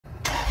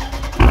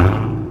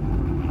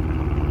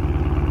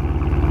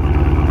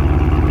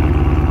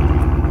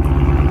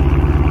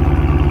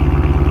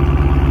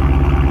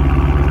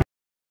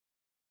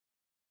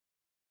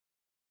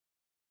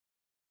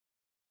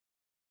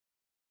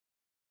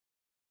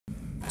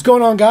What's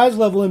going on, guys?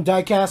 Level M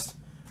Diecast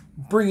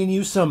bringing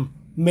you some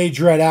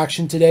Majorette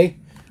action today.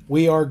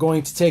 We are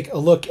going to take a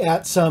look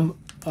at some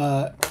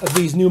of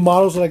these new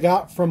models that I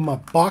got from my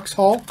box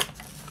haul.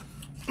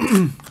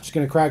 Just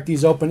going to crack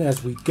these open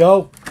as we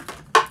go.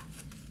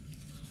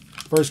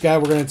 First guy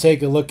we're going to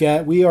take a look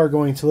at, we are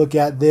going to look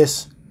at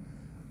this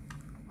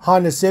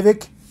Honda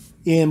Civic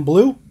in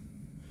blue.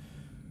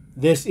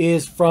 This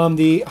is from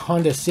the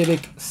Honda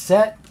Civic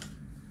set.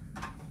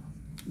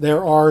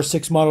 There are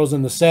 6 models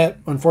in the set.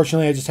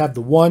 Unfortunately, I just have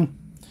the one.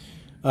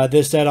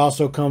 This set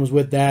also comes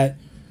with that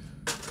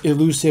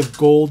elusive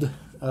gold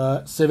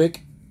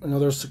Civic. I know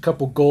there's a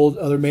couple gold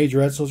other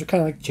Majorettes. Those are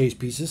kind of like chase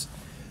pieces.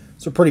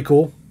 So pretty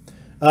cool.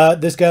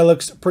 This guy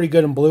looks pretty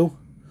good in blue.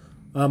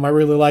 I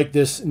really like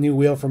this new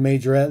wheel from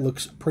Majorette.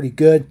 Looks pretty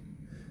good.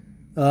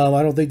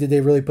 I don't think that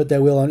they really put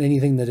that wheel on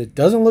anything that it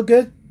doesn't look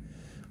good.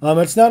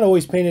 It's not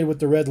always painted with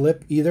the red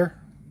lip either.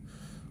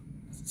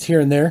 It's here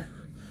and there.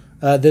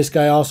 This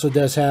guy also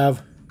does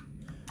have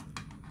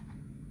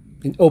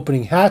an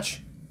opening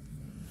hatch,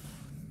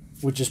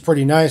 which is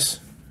pretty nice.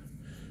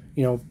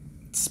 You know,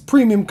 it's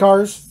premium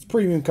cars. It's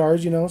premium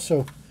cars, you know,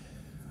 so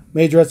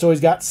Majorette's always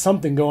got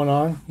something going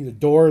on, either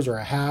doors or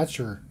a hatch,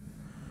 or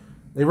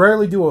they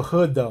rarely do a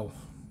hood, though.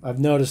 I've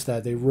noticed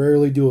that. They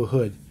rarely do a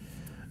hood.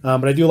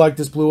 But I do like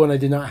this blue one. I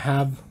did not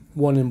have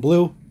one in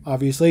blue,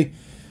 obviously.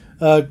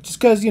 Just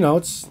because, you know,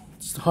 it's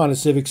the Honda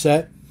Civic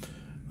set.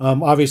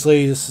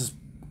 Obviously, this is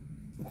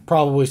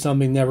probably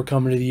something never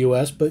coming to the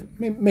U.S., but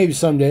maybe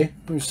someday.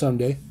 Maybe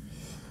someday.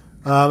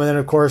 And then,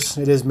 of course,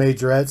 it is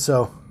Majorette,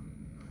 so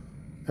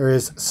there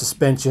is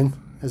suspension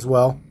as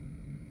well.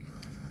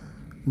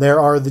 There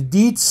are the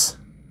deets.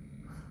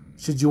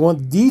 Should you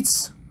want the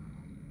deets?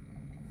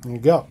 There you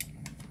go.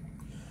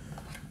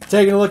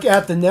 Taking a look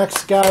at the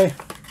next guy.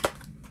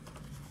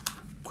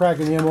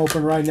 Cracking him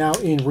open right now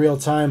in real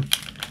time.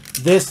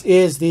 This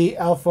is the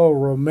Alfa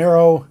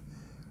Romeo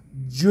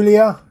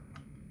Giulia.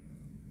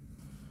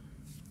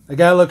 The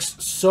guy looks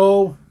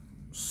so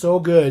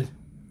good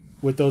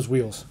with those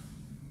wheels.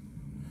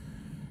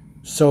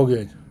 So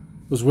good.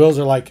 Those wheels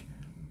are like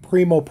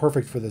primo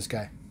perfect for this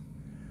guy.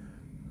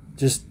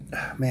 Just,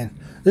 man,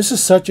 this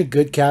is such a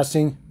good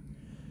casting.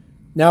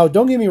 Now,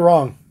 don't get me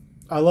wrong.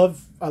 I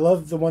love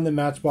the one that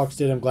Matchbox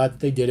did. I'm glad that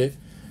they did it.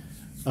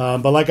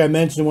 But like I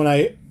mentioned when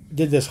I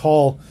did this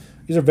haul,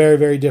 these are very,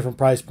 very different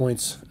price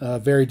points.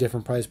 Very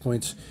different price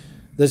points.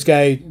 This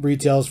guy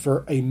retails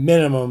for a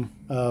minimum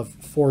of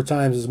 4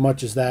 times as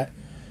much as that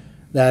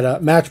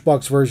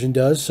Matchbox version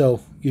does.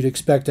 So you'd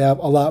expect to have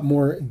a lot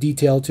more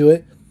detail to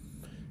it.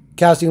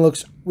 Casting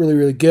looks really,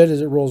 really good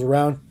as it rolls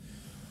around.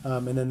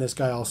 And then this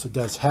guy also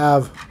does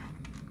have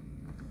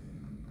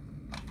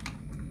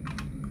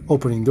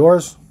opening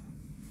doors.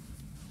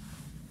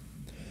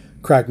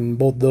 Cracking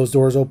both those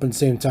doors open at the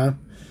same time.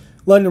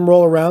 Letting them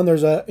roll around.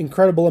 There's an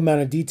incredible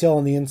amount of detail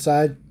on the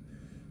inside.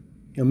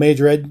 You know,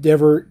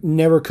 Majorette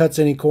never cuts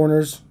any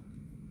corners.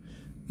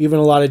 Even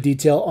a lot of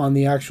detail on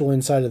the actual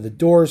inside of the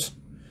doors.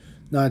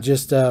 Not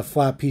just a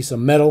flat piece of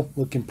metal.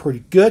 Looking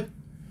pretty good.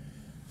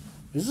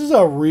 This is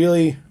a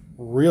really,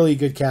 really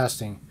good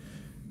casting.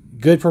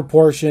 Good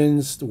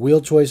proportions. The wheel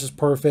choice is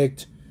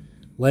perfect.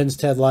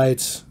 Lensed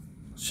headlights.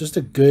 It's just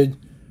a good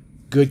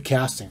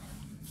casting.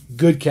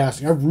 Good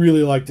casting. I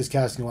really like this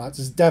casting a lot. This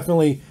is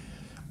definitely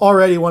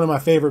already one of my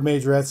favorite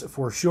Majorettes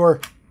for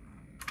sure.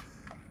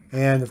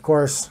 And of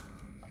course,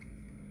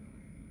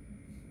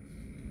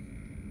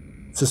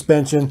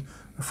 suspension.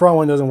 The front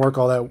one doesn't work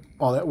all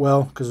that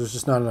well because there's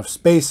just not enough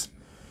space.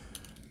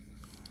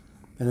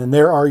 And then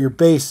there are your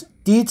base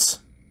deets.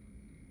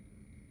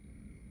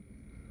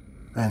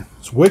 Man,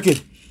 it's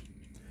wicked.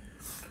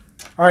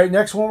 All right,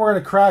 next one we're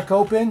going to crack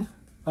open.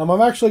 I'm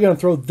actually going to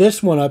throw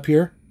this one up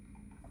here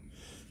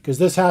because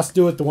this has to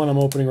do with the one I'm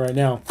opening right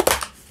now.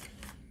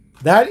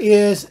 That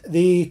is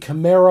the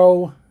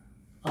Camaro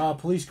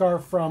police car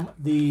from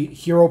the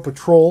Hero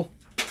Patrol.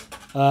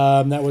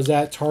 That was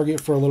at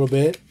Target for a little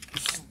bit.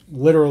 It's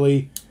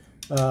literally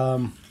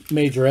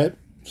Majorette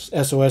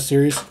SOS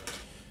series.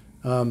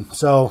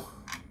 So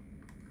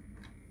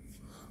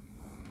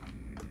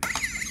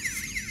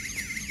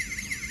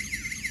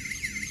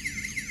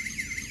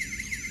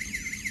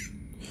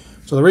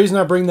the reason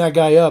I bring that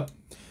guy up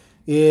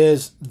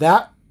is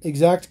that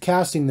exact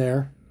casting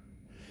there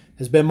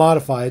has been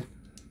modified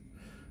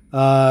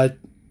to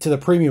the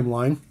premium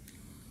line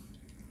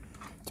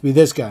to be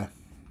this guy.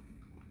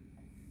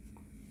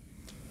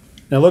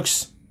 Now it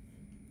looks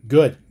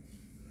good.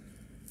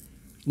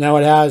 Now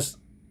it's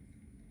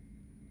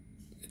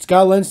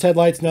got lensed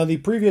headlights. Now the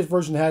previous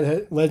version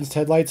had lensed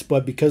headlights,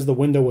 but because the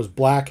window was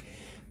black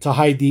to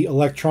hide the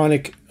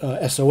electronic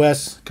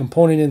SOS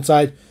component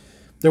inside,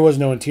 there was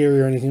no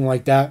interior or anything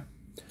like that.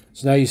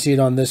 So now you see it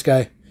on this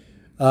guy.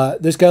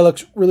 This guy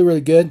looks really,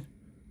 really good.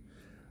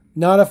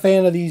 Not a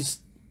fan of these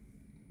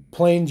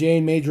plain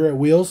Jane Majorette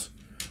wheels,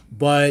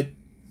 but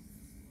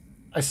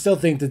I still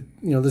think that,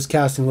 you know, this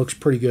casting looks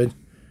pretty good.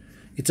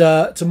 It's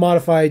a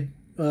modified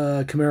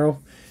Camaro,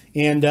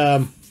 and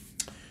I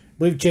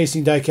believe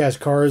Chasing Diecast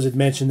Cars had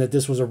mentioned that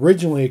this was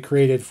originally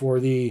created for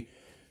the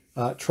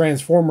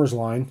Transformers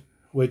line,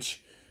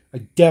 which I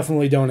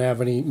definitely don't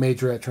have any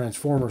Majorette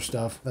Transformer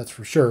stuff, that's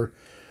for sure.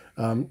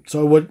 So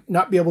I would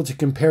not be able to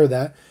compare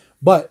that.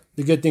 But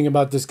the good thing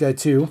about this guy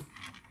too,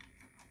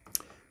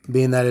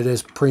 being that it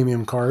is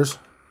premium cars,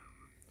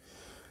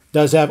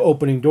 does have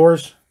opening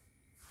doors.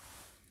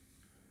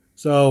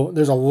 So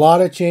there's a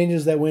lot of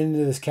changes that went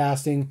into this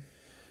casting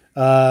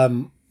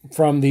from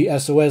the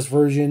SOS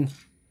version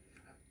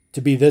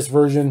to be this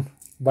version,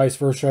 vice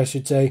versa, I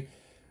should say.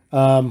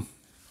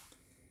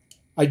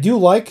 I do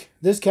like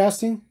this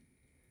casting.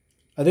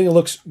 I think it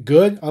looks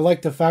good. I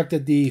like the fact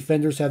that the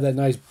fenders have that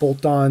nice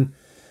bolt-on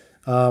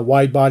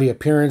wide body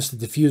appearance.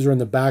 The diffuser in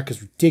the back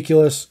is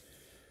ridiculous.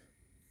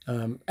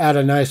 Add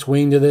a nice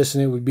wing to this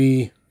and it would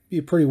be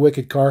a pretty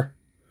wicked car.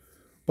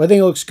 But I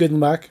think it looks good in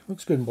black.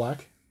 Looks good in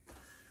black.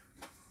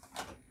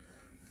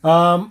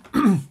 We're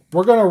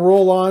going to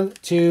roll on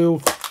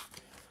to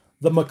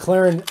the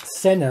McLaren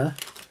Senna.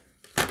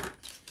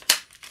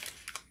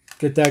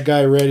 Get that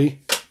guy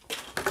ready.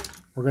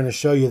 We're going to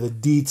show you the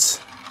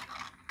deets.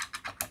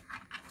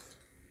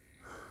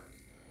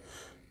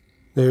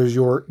 There's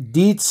your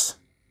deets.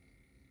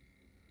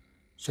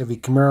 Chevy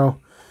Camaro.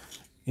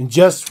 And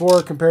just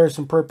for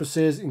comparison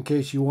purposes, in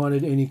case you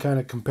wanted any kind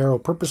of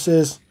comparo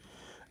purposes,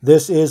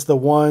 this is the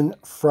one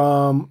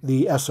from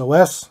the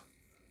SOS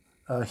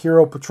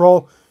Hero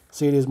Patrol.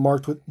 See, it is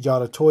marked with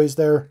Giulia toys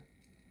there.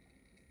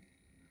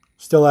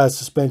 Still has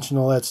suspension,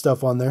 all that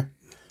stuff on there.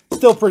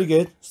 Still pretty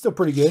good. Still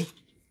pretty good.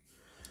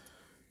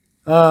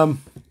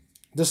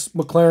 This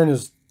McLaren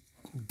is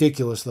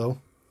ridiculous, though.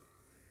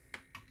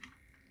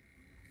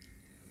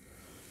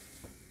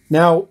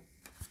 Now,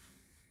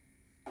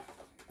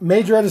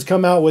 Majorette has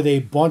come out with a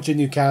bunch of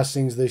new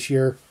castings this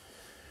year.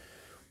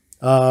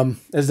 I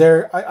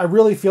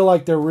really feel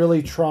like they're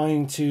really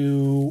trying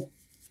to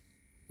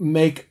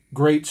make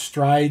great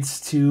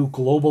strides to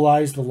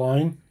globalize the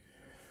line.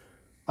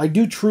 I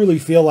do truly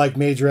feel like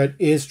Majorette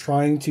is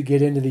trying to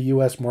get into the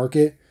U.S.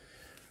 market.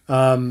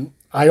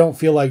 I don't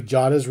feel like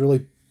Giulia's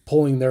really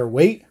pulling their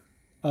weight,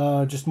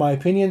 just my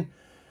opinion.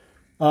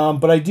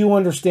 But I do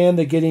understand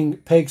that getting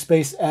peg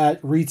space at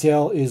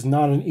retail is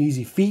not an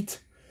easy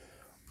feat.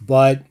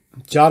 But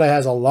Giulia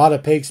has a lot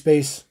of peg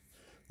space,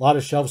 a lot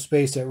of shelf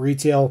space at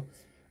retail.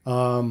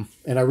 And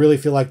I really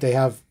feel like they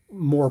have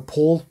more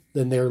pull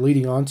than they're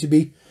leading on to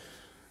be.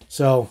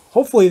 So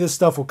hopefully this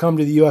stuff will come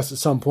to the U.S. at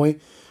some point.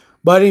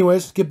 But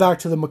anyways, get back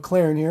to the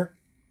McLaren here.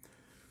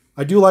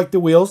 I do like the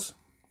wheels.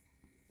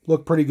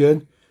 Look pretty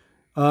good.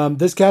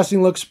 This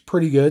casting looks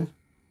pretty good.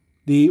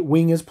 The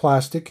wing is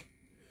plastic,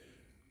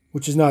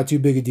 which is not too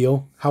big a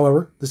deal.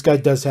 However, this guy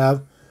does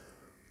have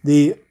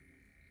the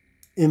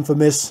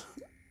infamous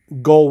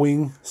gull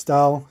wing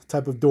style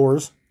type of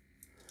doors.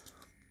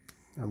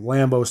 Or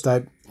Lambo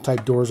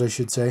type doors, I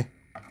should say.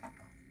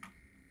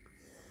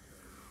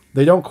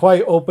 They don't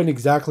quite open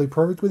exactly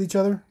perfect with each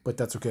other, but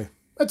that's okay.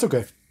 That's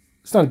okay.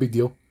 It's not a big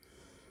deal.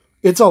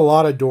 It's a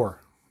lot of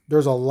door.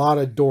 There's a lot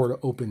of door to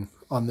open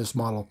on this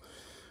model.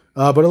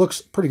 But it looks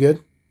pretty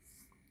good.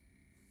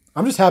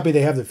 I'm just happy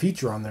they have the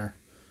feature on there.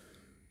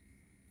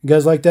 You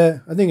guys like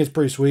that? I think it's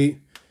pretty sweet.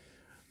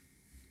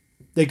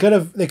 They could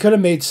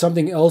have made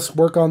something else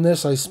work on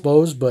this, I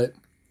suppose, but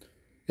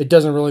it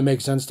doesn't really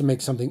make sense to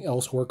make something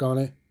else work on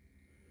it.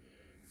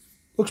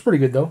 Looks pretty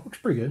good though. Looks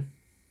pretty good.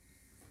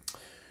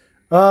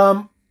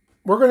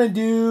 We're gonna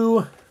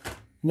do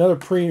another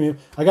premium.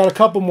 I got a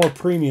couple more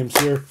premiums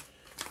here,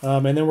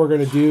 and then we're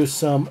gonna do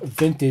some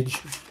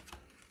vintage.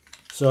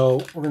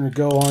 So we're gonna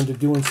go on to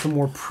doing some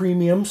more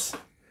premiums.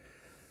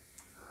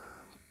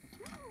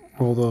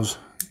 Roll those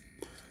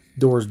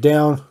doors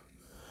down.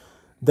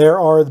 There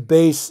are the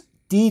base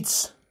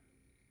deets.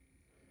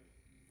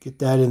 Get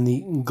that in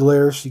the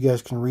glare so you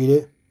guys can read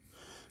it.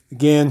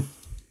 Again,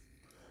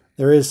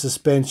 there is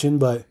suspension,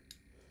 but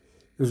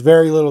there's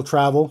very little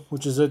travel,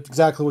 which is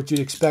exactly what you'd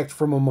expect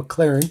from a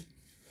McLaren.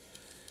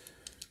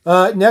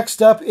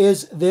 Next up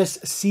is this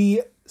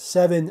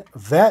C7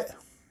 Vet.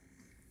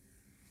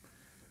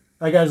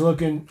 That guy's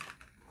looking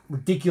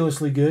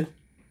ridiculously good.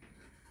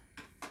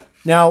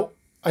 Now,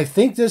 I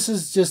think this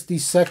is just the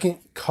second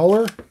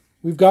color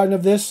we've gotten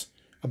of this,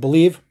 I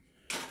believe.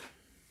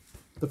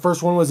 The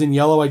first one was in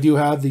yellow. I do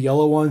have the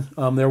yellow one.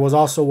 There was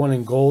also one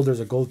in gold. There's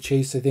a gold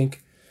chase, I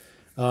think.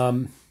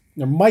 There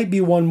might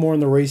be one more in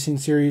the racing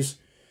series.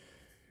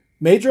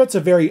 Majorette's a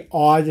very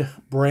odd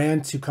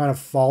brand to kind of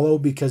follow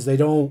because they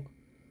don't,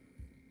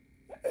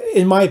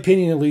 in my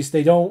opinion at least,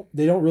 they don't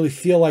really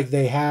feel like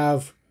they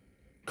have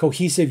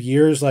cohesive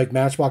years like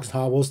Matchbox and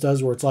Hot Wheels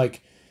does, where it's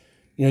like,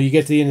 you know, you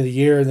get to the end of the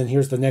year and then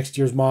here's the next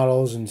year's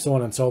models and so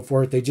on and so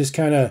forth. They just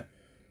kind of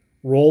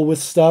roll with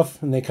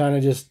stuff and they kind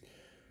of just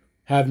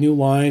have new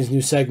lines,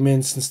 new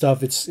segments and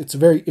stuff. It's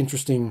very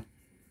interesting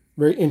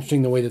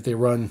the way that they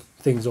run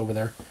things over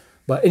there.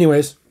 But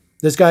anyways,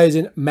 this guy is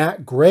in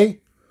matte gray.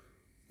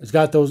 It's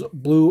got those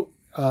blue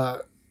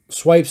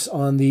swipes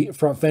on the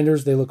front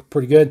fenders. They look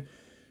pretty good.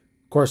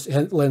 Of course,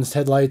 lensed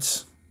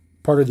headlights,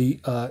 part of the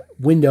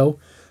window.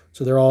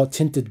 So they're all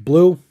tinted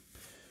blue.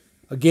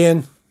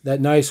 Again,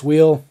 that nice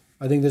wheel.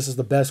 I think this is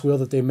the best wheel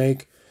that they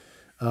make.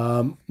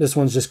 This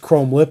one's just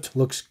chrome lipped,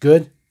 looks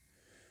good.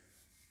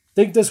 I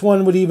think this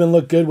one would even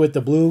look good with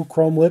the blue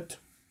chrome lipped.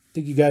 I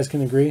think you guys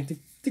can agree. I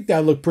think that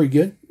would look pretty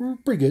good.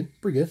 Pretty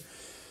good.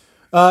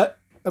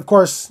 Of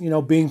course, you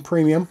know, being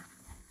premium,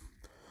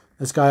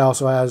 this guy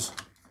also has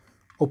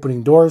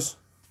opening doors.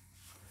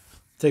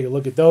 Take a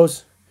look at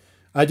those.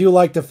 I do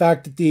like the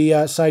fact that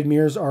the side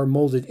mirrors are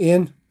molded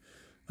in.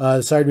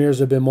 The side mirrors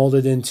have been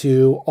molded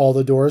into all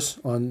the doors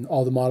on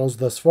all the models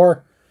thus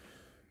far.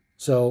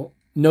 So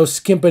no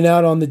skimping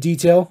out on the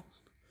detail.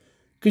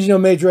 Because, you know,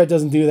 Majorette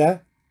doesn't do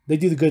that. They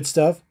do the good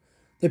stuff.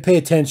 They pay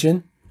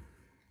attention.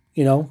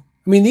 You know,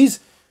 I mean,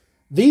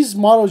 these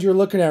models you're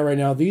looking at right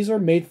now, these are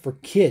made for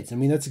kids. I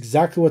mean, that's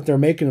exactly what they're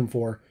making them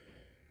for.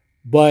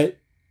 But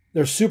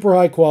they're super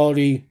high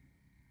quality,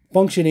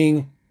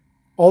 functioning,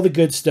 all the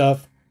good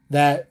stuff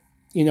that,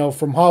 you know,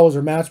 from Howells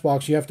or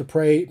Matchbox, you have to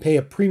pay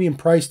a premium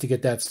price to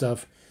get that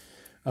stuff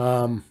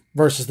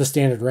versus the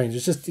standard range.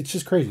 It's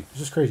just crazy. It's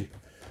just crazy.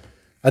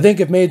 I think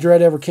if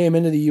Majorette ever came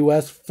into the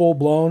U.S. full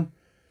blown,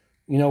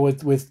 you know,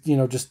 with you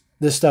know, just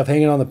this stuff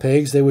hanging on the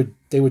pegs, they would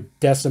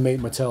decimate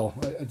Mattel.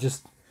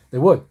 They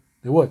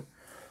would.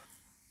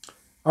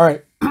 All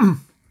right,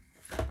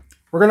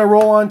 we're gonna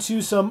roll on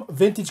to some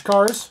vintage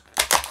cars.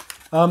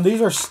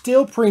 These are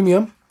still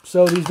premium,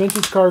 so these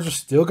vintage cars are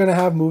still gonna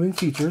have moving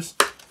features,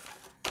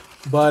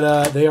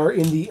 but they are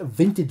in the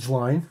vintage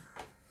line.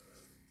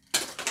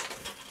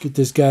 Get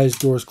this guy's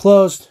doors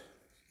closed.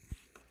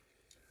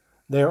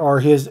 There are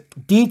his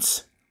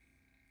deets.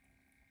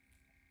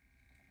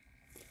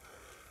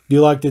 Do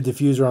you like the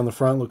diffuser on the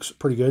front? Looks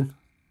pretty good. And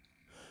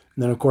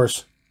then, of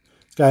course,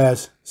 this guy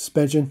has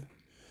suspension.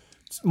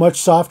 It's much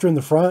softer in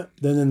the front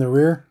than in the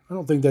rear. I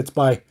don't think that's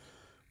by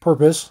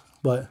purpose,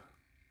 but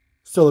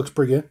still looks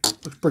pretty good.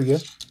 Looks pretty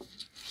good.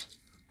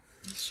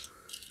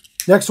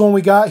 Next one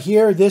we got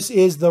here, this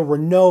is the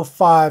Renault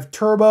 5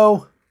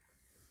 Turbo.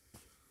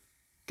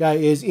 Guy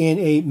is in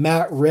a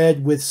matte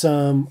red with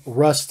some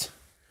rust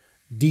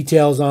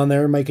details on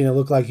there, making it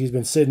look like he's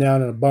been sitting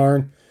out in a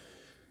barn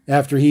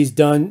after he's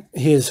done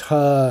his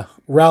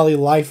rally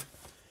life,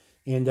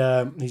 and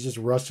he's just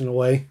rusting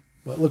away,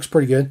 but it looks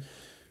pretty good.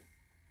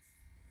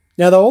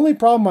 Now, the only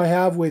problem I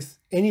have with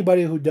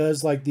anybody who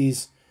does like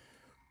these,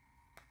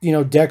 you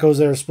know, decos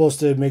that are supposed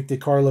to make the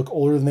car look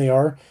older than they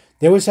are,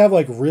 they always have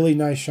like really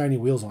nice shiny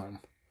wheels on them.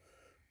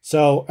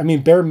 So, I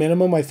mean, bare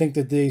minimum, I think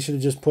that they should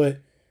have just put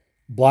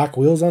black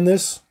wheels on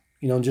this,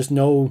 you know, just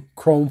no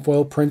chrome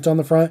foil print on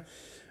the front.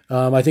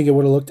 I think it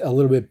would have looked a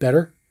little bit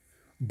better,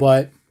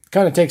 but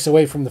kind of takes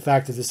away from the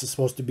fact that this is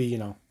supposed to be, you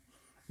know,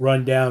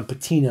 run down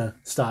patina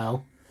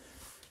style.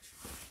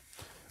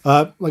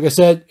 Like I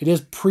said, it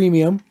is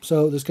premium,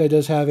 so this guy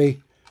does have a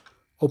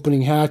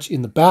opening hatch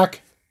in the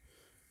back,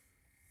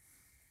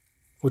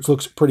 which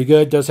looks pretty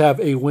good. Does have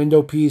a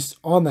window piece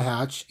on the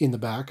hatch in the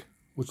back,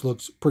 which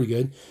looks pretty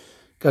good.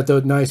 Got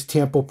the nice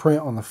Tampo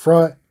print on the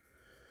front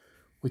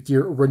with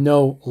your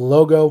Renault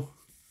logo.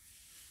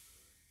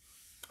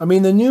 I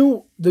mean,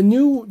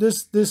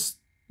 this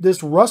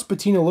rust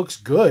patina looks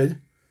good,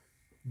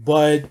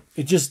 but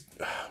it's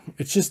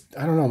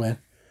I don't know, man.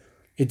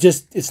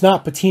 It's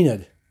not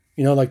patinaed.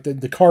 You know, like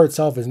the car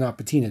itself is not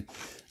patinaed. I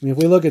mean, if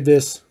we look at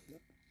this,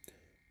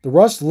 the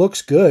rust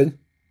looks good.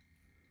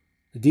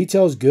 The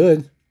detail is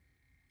good.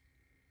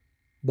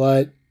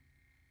 But,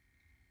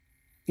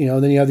 you know,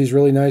 then you have these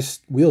really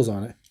nice wheels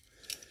on it.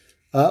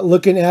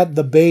 Looking at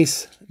the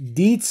base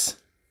deets.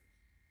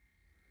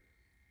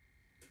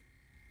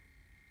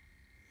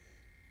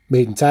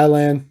 Made in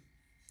Thailand.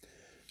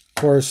 Of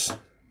course,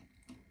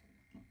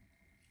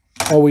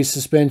 always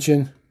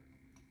suspension.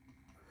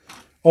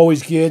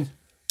 Always good.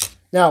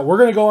 Now, we're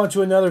going to go on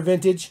to another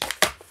vintage.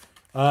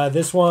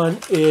 This one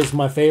is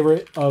my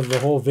favorite of the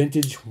whole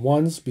vintage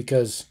ones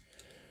because,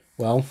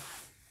 well,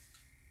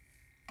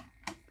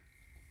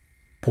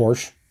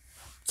 Porsche.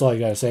 That's all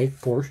you got to say,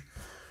 Porsche.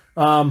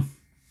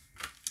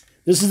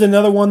 This is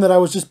another one that I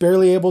was just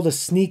barely able to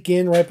sneak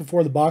in right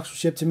before the box was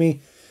shipped to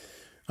me.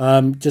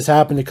 Just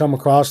happened to come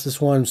across this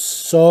one. I'm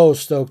so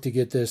stoked to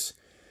get this.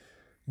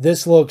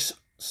 This looks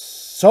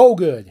so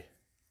good.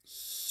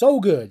 So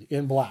good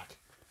in black.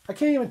 I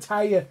can't even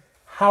tell you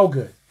how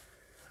good.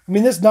 I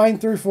mean, this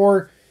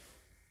 934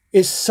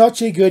 is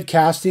such a good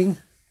casting,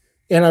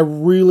 and I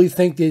really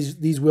think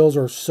these wheels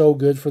are so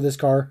good for this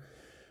car.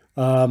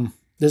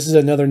 This is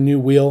another new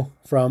wheel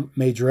from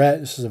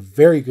Majorette. This is a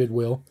very good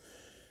wheel.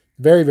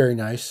 Very, very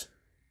nice.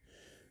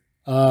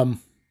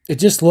 It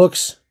just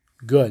looks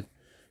good.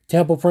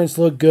 Temple prints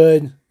look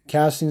good.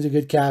 Casting's a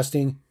good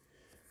casting.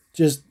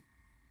 Just,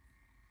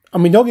 I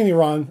mean, don't get me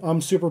wrong. I'm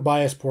super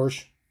biased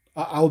Porsche.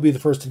 I will be the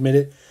first to admit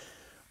it.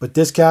 But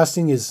this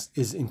casting is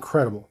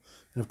incredible.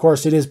 And of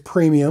course, it is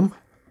premium.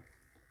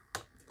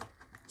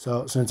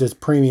 So since it's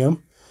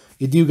premium,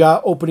 you do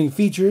got opening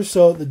features.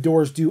 So the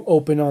doors do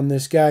open on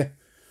this guy.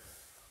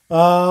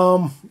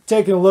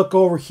 Taking a look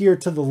over here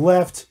to the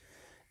left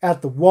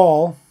at the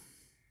wall.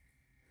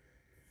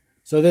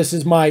 So this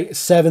is my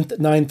 7th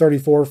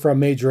 934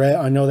 from Majorette.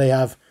 I know they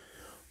have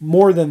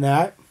more than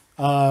that.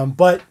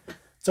 But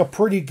it's a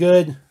pretty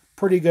good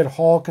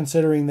haul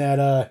considering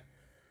that,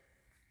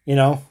 you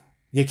know,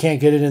 you can't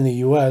get it in the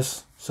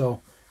U.S.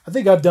 So I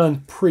think I've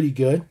done pretty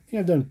good. I think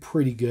I've done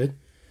pretty good.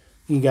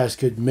 You guys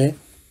could admit.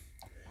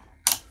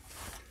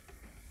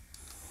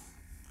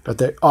 Got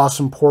that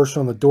awesome Porsche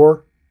on the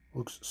door.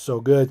 Looks so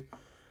good.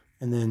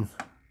 And then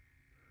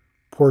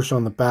Porsche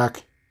on the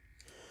back.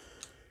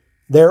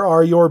 There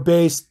are your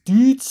base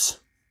dudes.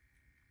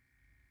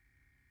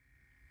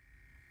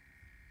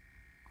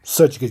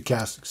 Such a good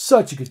casting.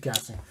 Such a good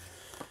casting.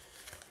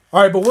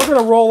 All right, but we're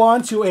going to roll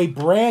on to a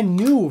brand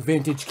new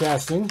vintage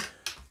casting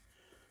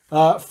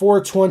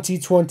for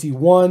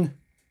 2021.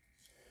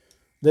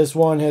 This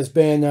one has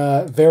been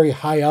very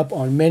high up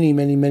on many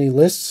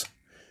lists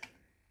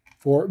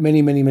for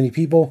many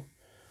people.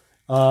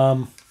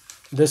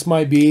 This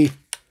might be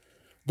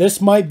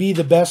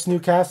the best new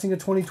casting of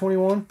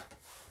 2021.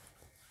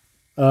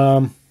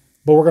 But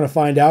we're going to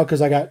find out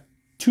because I got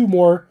 2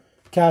 more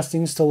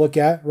castings to look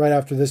at right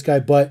after this guy.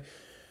 But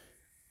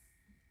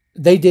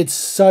they did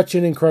such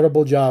an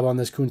incredible job on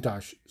this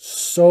Countach.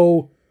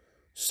 So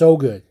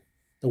good.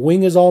 The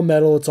wing is all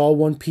metal. It's all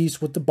one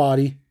piece with the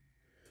body.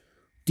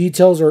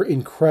 Details are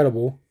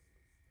incredible.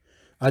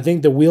 I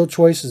think the wheel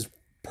choice is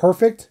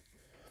perfect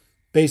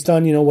based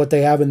on, you know, what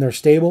they have in their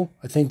stable.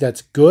 I think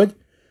that's good.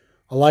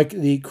 I like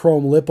the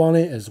chrome lip on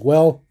it as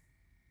well.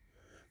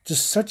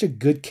 Just such a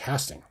good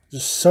casting.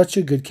 Just such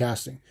a good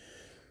casting.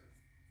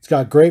 It's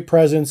got great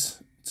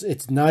presence.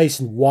 It's nice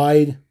and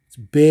wide. It's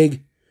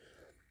big.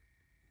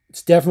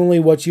 It's definitely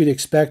what you'd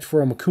expect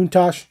from a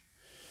Countach.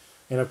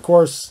 And of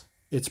course,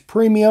 it's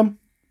premium.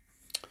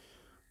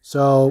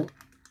 So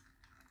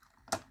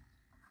it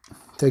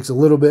takes a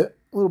little bit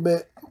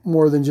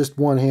more than just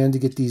one hand to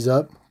get these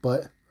up,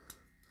 but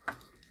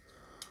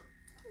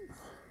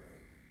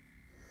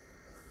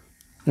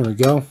there we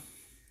go.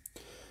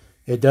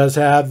 It does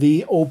have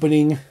the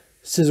opening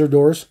scissor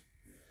doors.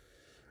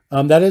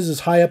 That is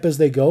as high up as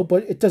they go,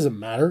 but it doesn't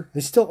matter. They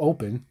still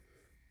open.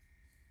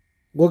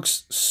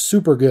 Looks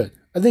super good.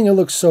 I think it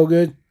looks so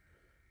good.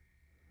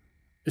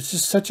 It's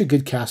just such a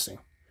good casting.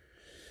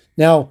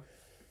 Now,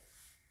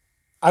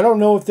 I don't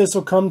know if this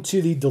will come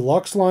to the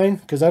deluxe line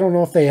because I don't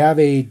know if they have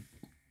a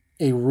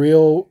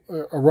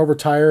rubber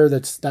tire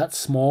that's that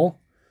small,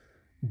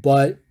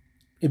 but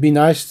it'd be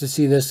nice to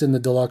see this in the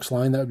deluxe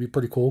line. That would be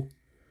pretty cool.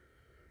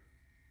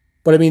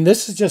 But I mean,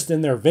 this is just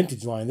in their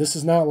vintage line. This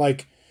is not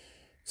like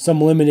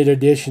some limited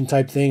edition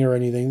type thing or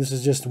anything. This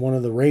is just one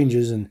of the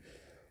ranges, and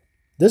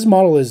this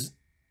model is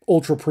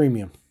ultra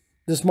premium.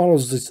 This model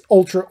is just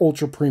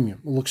ultra premium.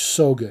 It looks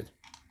so good.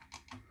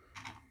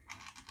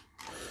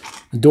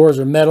 The doors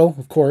are metal,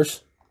 of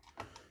course.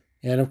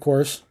 And of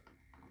course,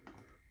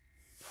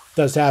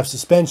 does have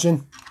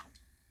suspension.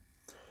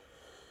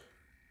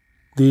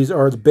 These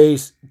are the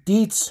base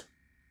deets.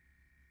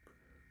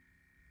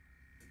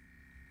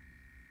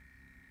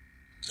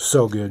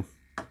 So good.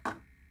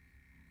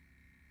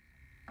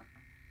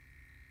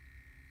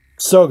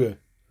 So good.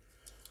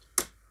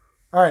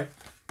 All right.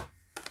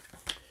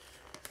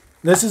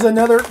 This is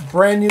another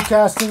brand new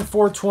casting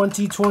for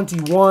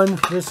 2021.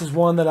 This is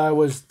one that I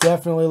was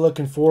definitely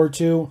looking forward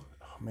to.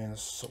 Oh man,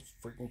 this is so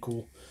freaking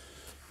cool.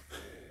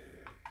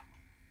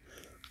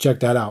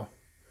 Check that out.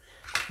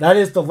 That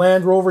is the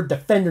Land Rover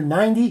Defender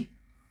 90.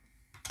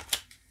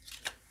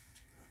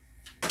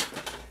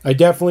 I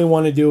definitely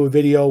want to do a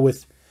video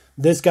with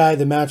this guy,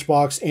 the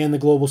Matchbox, and the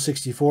Global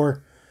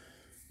 64.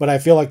 But I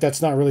feel like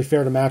that's not really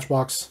fair to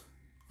Matchbox.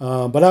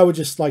 But I would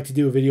just like to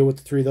do a video with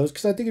the 3 of those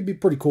because I think it'd be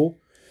pretty cool.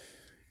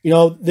 You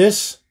know,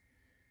 this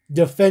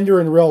Defender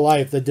in real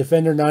life, the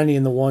Defender 90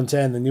 and the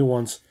 110, the new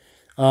ones,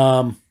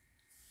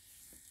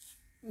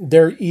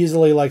 they're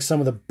easily like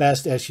some of the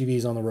best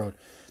SUVs on the road.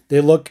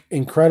 They look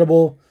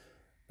incredible.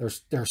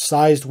 They're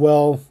sized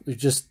well. They're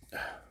just...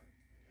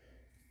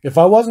 If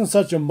I wasn't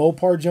such a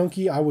Mopar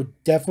junkie, I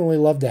would definitely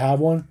love to have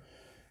one.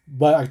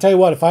 But I tell you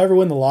what, if I ever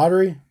win the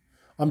lottery,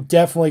 I'm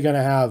definitely going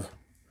to have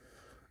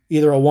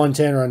either a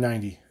 110 or a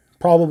 90.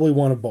 Probably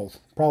one of both.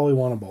 Probably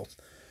one of both.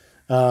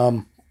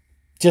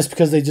 Just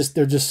because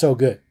they're just so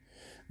good.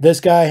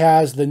 This guy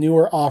has the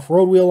newer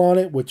off-road wheel on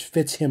it, which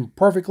fits him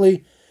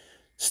perfectly.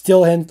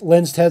 Still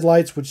lensed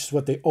headlights, which is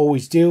what they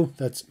always do.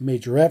 That's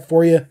Majorette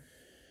for you.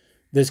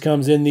 This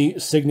comes in the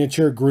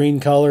signature green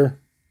color.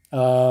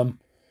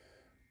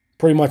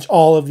 Pretty much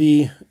all of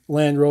the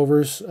Land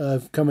Rovers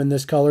come in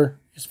this color,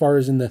 as far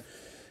as in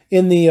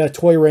the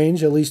toy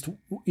range, at least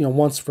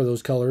once for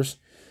those colors.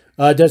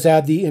 It does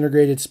have the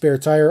integrated spare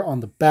tire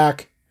on the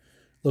back.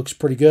 Looks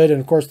pretty good,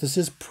 and of course this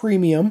is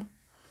premium.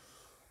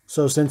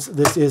 So since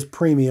this is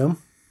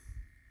premium,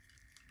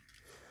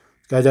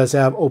 this guy does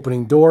have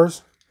opening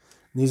doors.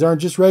 And these aren't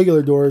just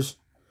regular doors.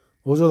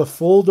 Those are the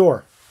full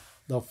door.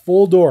 The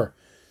full door.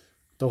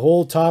 The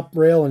whole top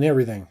rail and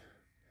everything.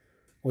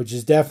 Which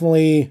is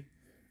definitely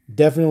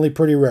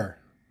pretty rare.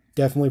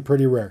 Definitely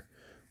pretty rare.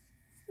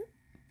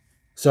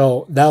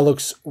 So that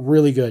looks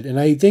really good.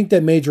 And I think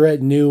that Majorette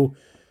knew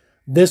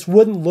this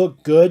wouldn't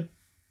look good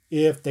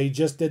if they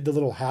just did the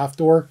little half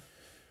door.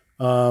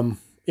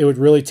 it would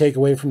really take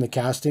away from the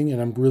casting,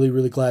 and I'm really,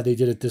 really glad they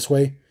did it this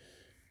way.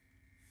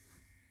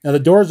 Now the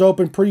doors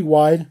open pretty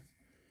wide.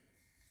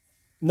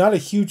 Not a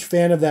huge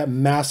fan of that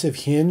massive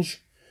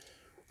hinge.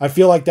 I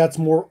feel like that's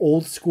more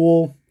old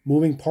school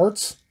moving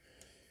parts.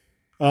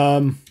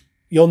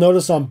 You'll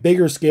notice on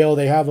bigger scale,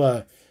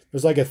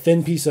 there's like a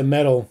thin piece of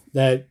metal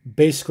that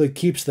basically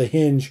keeps the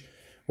hinge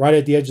right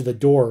at the edge of the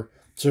door.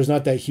 So there's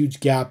not that huge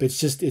gap.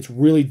 It's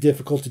really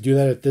difficult to do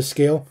that at this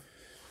scale.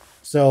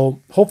 So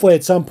hopefully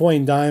at some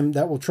point in time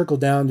that will trickle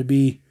down to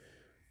be,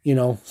 you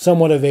know,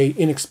 somewhat of a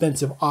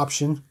inexpensive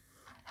option.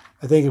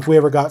 I think if we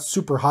ever got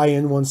super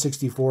high-end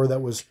 164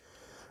 that was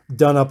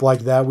done up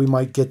like that, we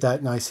might get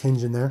that nice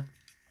hinge in there.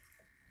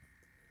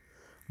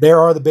 There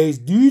are the base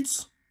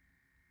dudes.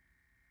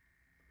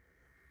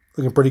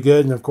 Looking pretty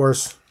good. And of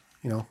course,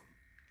 you know,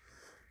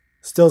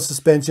 still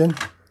suspension.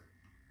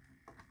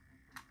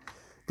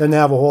 Doesn't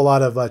have a whole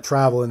lot of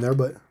travel in there,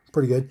 but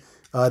pretty good.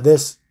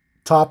 This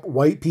top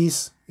white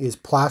piece is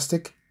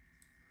plastic,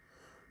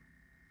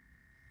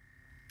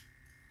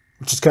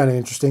 which is kind of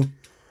interesting.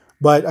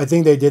 But I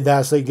think they did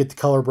that so they can get the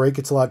color break.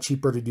 It's a lot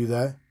cheaper to do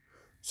that.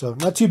 So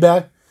not too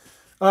bad.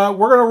 We're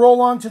going to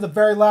roll on to the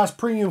very last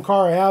premium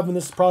car I have, and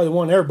this is probably the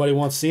one everybody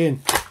wants to see.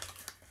 And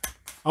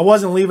I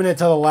wasn't leaving it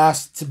to the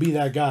last to be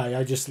that guy.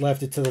 I just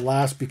left it to the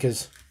last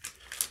because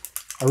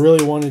I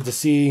really wanted to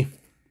see,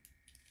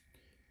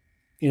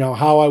 you know,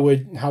 how I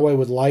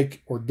would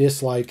like or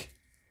dislike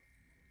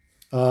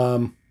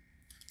the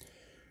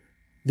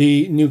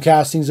new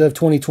castings of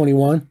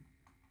 2021.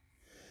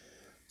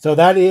 So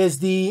that is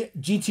the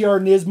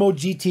GTR Nismo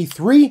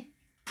GT3.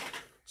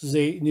 This is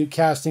a new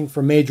casting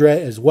from Majorette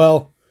as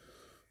well.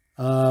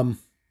 I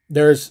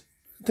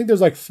think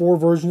there's like 4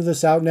 versions of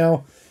this out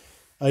now.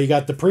 You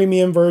got the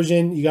premium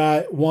version, you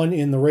got one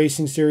in the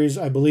racing series,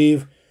 I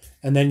believe,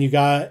 and then you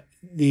got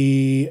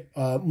the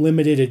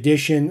limited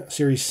edition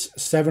series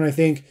 7, I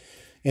think.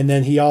 And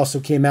then he also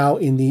came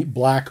out in the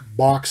black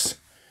box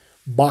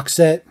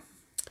set.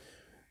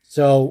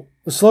 So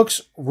this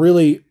looks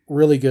really,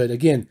 really good.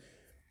 Again,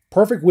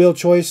 perfect wheel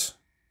choice.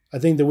 I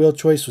think the wheel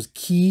choice was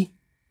key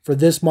for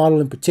this model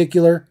in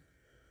particular.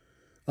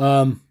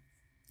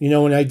 You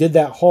know, when I did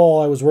that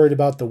haul, I was worried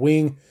about the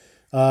wing.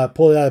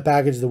 Pulled it out of the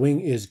package. The wing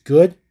is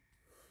good.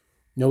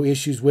 No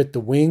issues with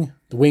the wing.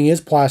 The wing is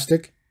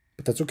plastic,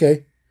 but that's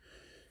okay.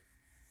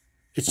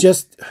 It's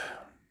just,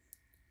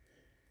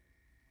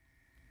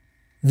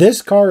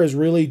 this car has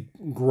really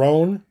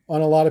grown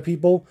on a lot of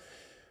people.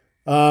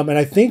 And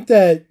I think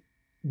that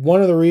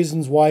one of the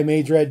reasons why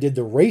Majorette did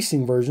the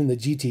racing version, the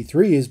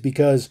GT3, is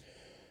because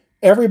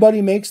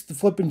everybody makes the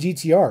flipping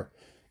GTR.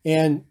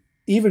 And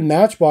even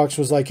Matchbox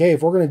was like, hey,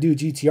 if we're going to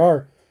do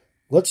GTR,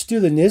 let's do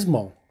the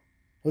Nismo.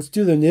 Let's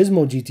do the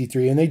Nismo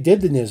GT3. And they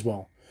did the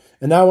Nismo.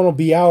 And that one will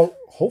be out,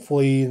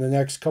 hopefully, in the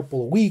next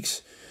couple of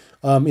weeks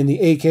in the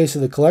A case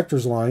of the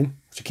collector's line,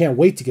 which I can't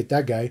wait to get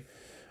that guy.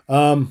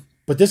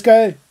 But this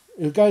guy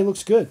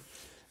looks good.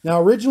 Now,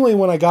 originally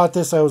when I got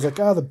this, I was like,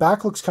 oh, the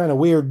back looks kind of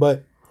weird.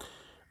 But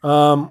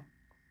I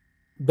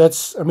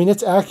mean,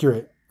 it's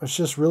accurate. It's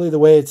just really the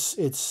way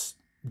it's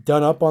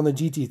done up on the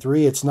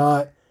GT3. It's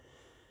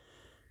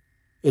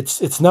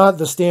not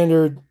the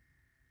standard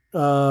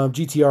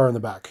GTR in the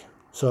back.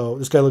 So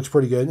this guy looks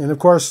pretty good. And of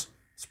course,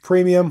 it's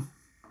premium.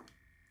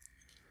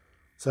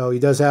 So he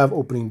does have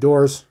opening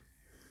doors.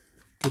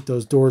 Get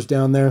those doors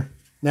down there.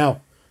 Now,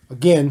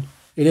 again,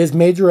 it is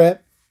Majorette.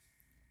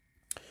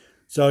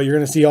 So you're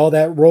going to see all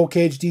that roll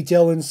cage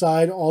detail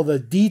inside, all the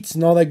deets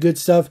and all that good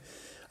stuff.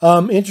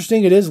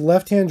 Interesting, it is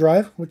left-hand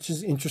drive, which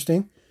is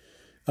interesting.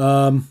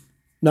 Not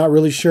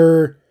really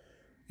sure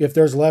if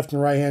there's left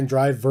and right-hand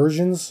drive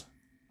versions.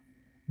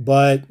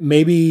 But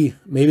maybe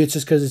it's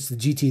just because it's the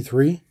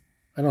GT3.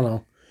 I don't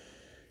know.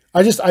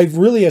 I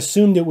really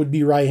assumed it would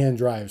be right-hand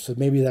drive, so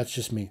maybe that's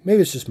just me.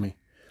 Maybe it's just me.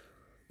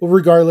 But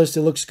regardless,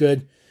 it looks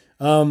good.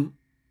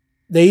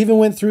 They even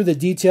went through the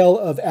detail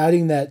of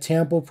adding that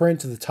tampo print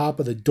to the top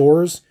of the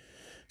doors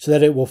so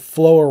that it will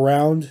flow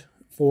around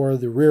for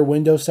the rear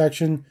window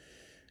section.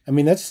 I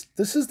mean, this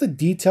is the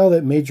detail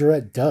that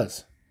Majorette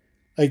does.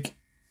 Like,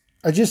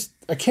 I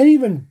can't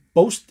even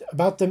boast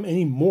about them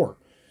anymore.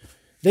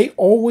 They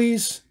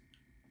always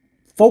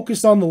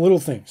focus on the little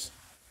things.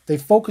 They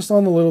focus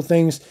on the little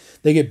things.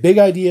 They get big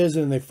ideas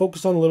and they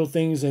focus on the little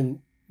things and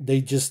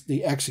they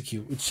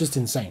execute. It's just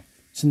insane.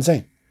 It's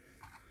insane.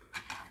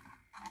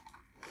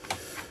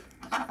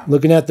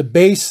 Looking at the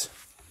base,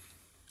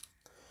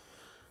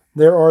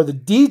 there are the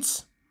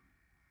deets.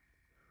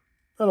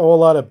 Not a whole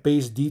lot of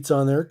base deets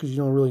on there because you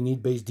don't really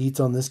need base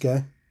deets on this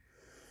guy.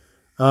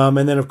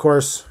 And then, of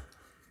course,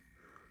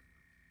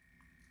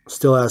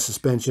 still has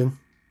suspension.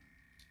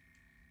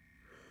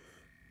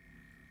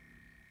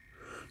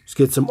 Let's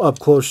get some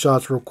up-close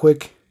shots real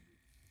quick.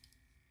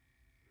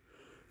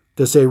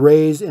 Does say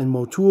Raise and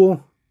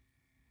Motul.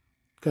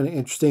 Kind of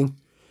interesting.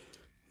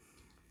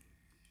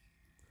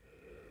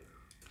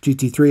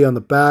 GT3 on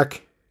the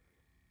back.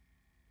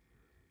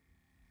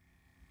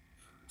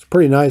 It's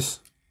pretty nice.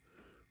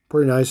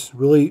 Pretty nice.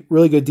 Really,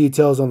 really good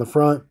details on the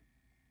front.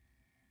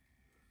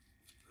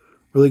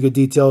 Really good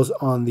details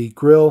on the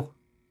grill.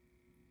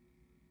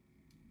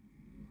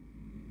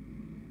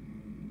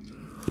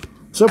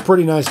 So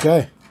pretty nice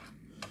guy.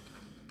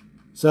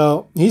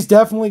 So he's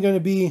definitely going to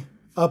be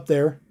up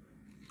there,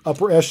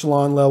 upper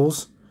echelon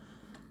levels.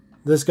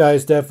 This guy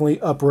is definitely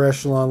upper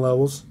echelon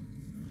levels.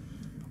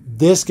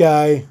 This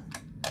guy,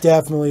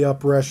 definitely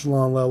upper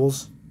echelon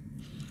levels.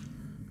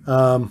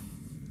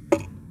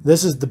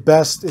 This is the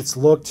best it's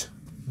looked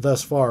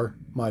thus far,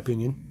 in my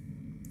opinion.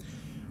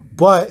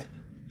 But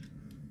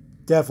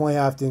definitely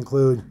have to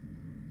include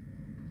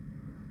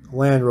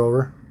Land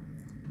Rover.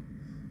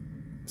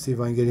 See if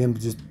I can get him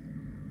to just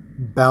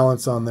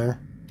balance on there.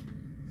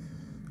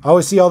 I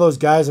always see all those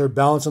guys that are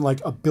balancing like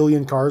a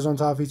billion cars on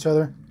top of each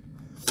other.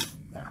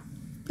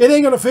 It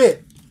ain't gonna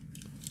fit.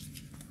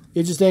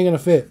 It just ain't gonna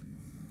fit.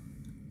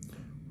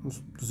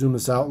 Let's zoom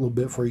this out a little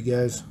bit for you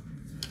guys.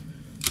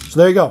 So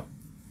there you go.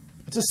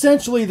 It's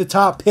essentially the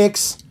top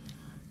picks.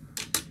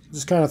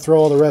 Just kind of throw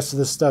all the rest of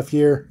this stuff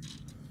here.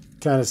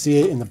 Kind of see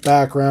it in the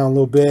background a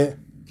little bit.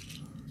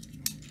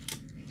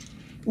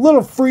 A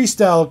little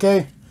freestyle,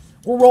 okay?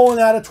 We're rolling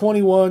out of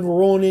 21. We're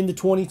rolling into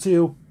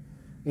 22.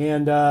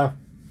 And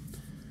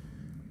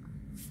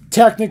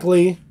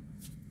technically,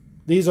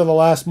 these are the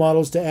last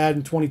models to add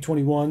in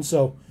 2021.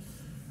 So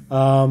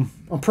I'm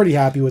pretty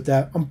happy with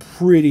that. I'm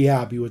pretty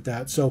happy with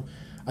that. So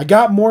I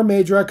got more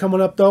Majorette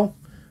coming up, though.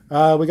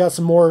 We got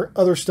some more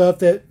other stuff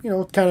that, you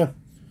know, kind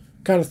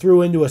of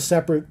threw into a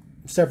separate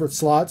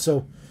slot.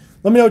 So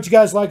let me know what you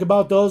guys like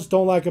about those,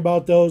 don't like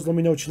about those. Let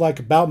me know what you like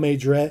about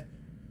Majorette.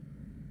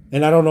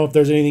 And I don't know if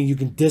there's anything you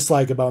can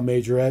dislike about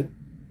Majorette.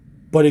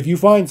 But if you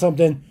find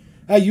something,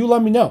 hey, you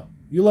let me know.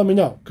 You let me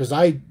know. Because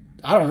I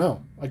don't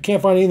know. I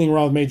can't find anything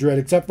wrong with Majorette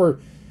except for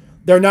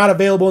they're not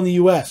available in the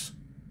U.S.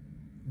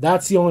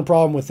 That's the only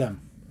problem with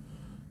them.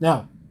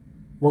 Now,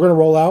 we're going to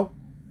roll out.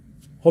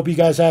 Hope you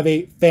guys have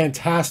a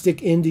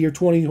fantastic end to your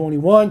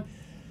 2021.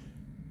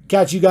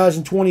 Catch you guys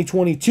in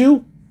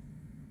 2022.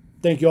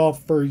 Thank you all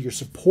for your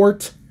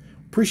support.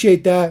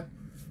 Appreciate that.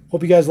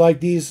 Hope you guys like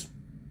these.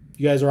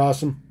 You guys are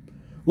awesome.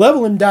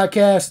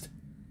 Leveling.cast.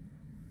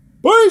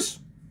 Peace.